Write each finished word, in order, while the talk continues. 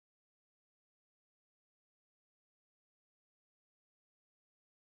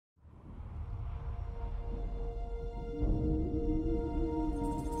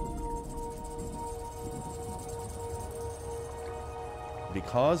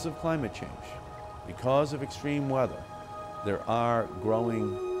because of climate change, because of extreme weather, there are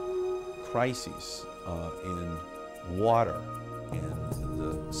growing crises in water in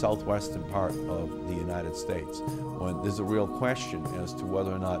the southwestern part of the United States, when there's a real question as to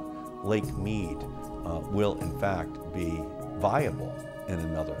whether or not Lake Mead will in fact be viable in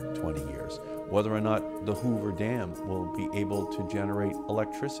another 20 years, whether or not the Hoover Dam will be able to generate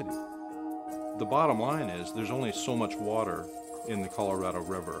electricity. The bottom line is there's only so much water in the Colorado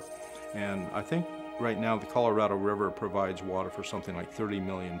River, and I think right now the Colorado River provides water for something like 30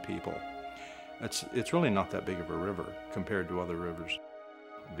 million people. It's really not that big of a river compared to other rivers.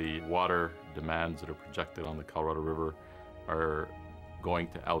 The water demands that are projected on the Colorado River are going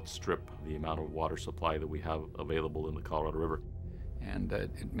to outstrip the amount of water supply that we have available in the Colorado River. And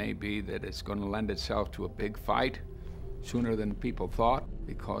it may be that it's going to lend itself to a big fight sooner than people thought,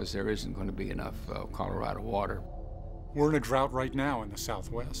 because there isn't going to be enough Colorado water. We're in a drought right now in the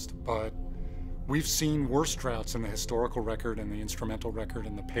Southwest, but we've seen worse droughts in the historical record and the instrumental record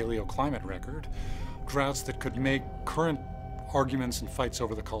and the paleoclimate record, droughts that could make current arguments and fights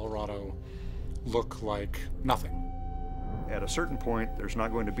over the Colorado look like nothing. At a certain point, there's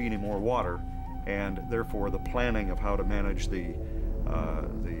not going to be any more water, and therefore the planning of how to manage the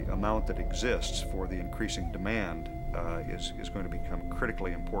amount that exists for the increasing demand is going to become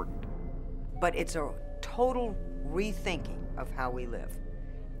critically important. But it's a total rethinking of how we live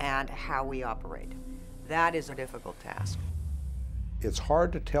and how we operate. That is a difficult task. It's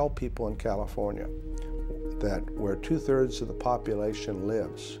hard to tell people in California that where 2/3 of the population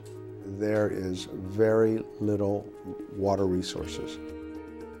lives, there is very little water resources.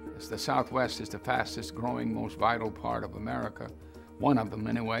 The Southwest is the fastest growing, most vital part of America, one of them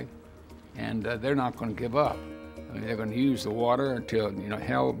anyway, and they're not going to give up. I mean, they're going to use the water until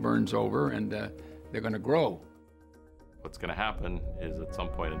hell burns over, and they're going to grow. What's going to happen is at some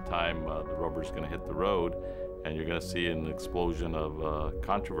point in time, the rubber's going to hit the road, and you're going to see an explosion of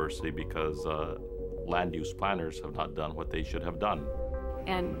controversy because land use planners have not done what they should have done.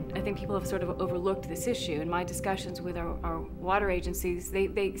 And I think people have sort of overlooked this issue. In my discussions with our water agencies,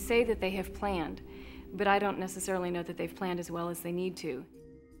 they say that they have planned, but I don't necessarily know that they've planned as well as they need to.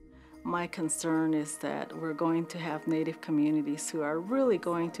 My concern is that we're going to have Native communities who are really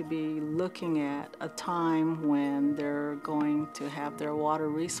going to be looking at a time when they're going to have their water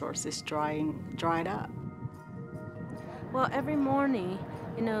resources dried up. Well, every morning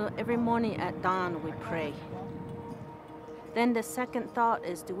at dawn we pray. Then the second thought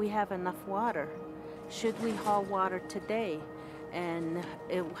is, do we have enough water? Should we haul water today? And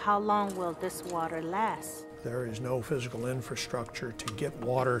how long will this water last? There is no physical infrastructure to get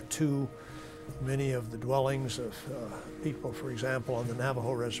water to many of the dwellings of people, for example, on the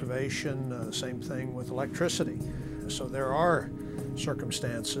Navajo Reservation, same thing with electricity. So there are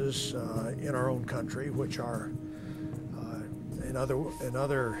circumstances in our own country which are in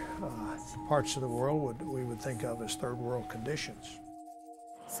other parts of the world we would think of as third world conditions.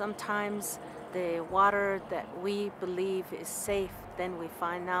 Sometimes the water that we believe is safe, then we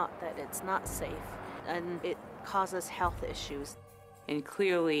find out that it's not safe, and it causes health issues. And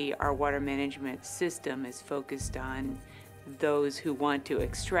clearly our water management system is focused on those who want to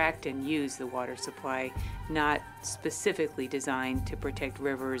extract and use the water supply, not specifically designed to protect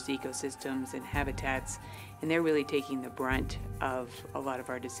rivers, ecosystems, and habitats, and they're really taking the brunt of a lot of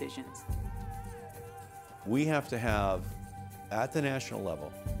our decisions. We have to have, at the national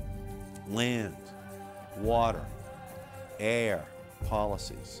level, land, water, air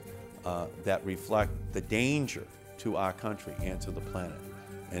policies that reflect the danger to our country and to the planet.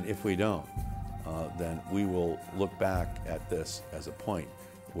 And if we don't, then we will look back at this as a point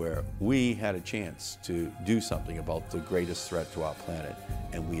where we had a chance to do something about the greatest threat to our planet,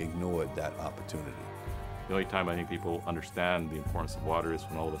 and we ignored that opportunity. The only time I think people understand the importance of water is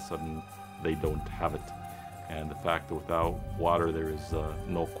when all of a sudden they don't have it. And the fact that without water there is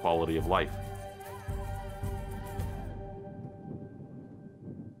no quality of life.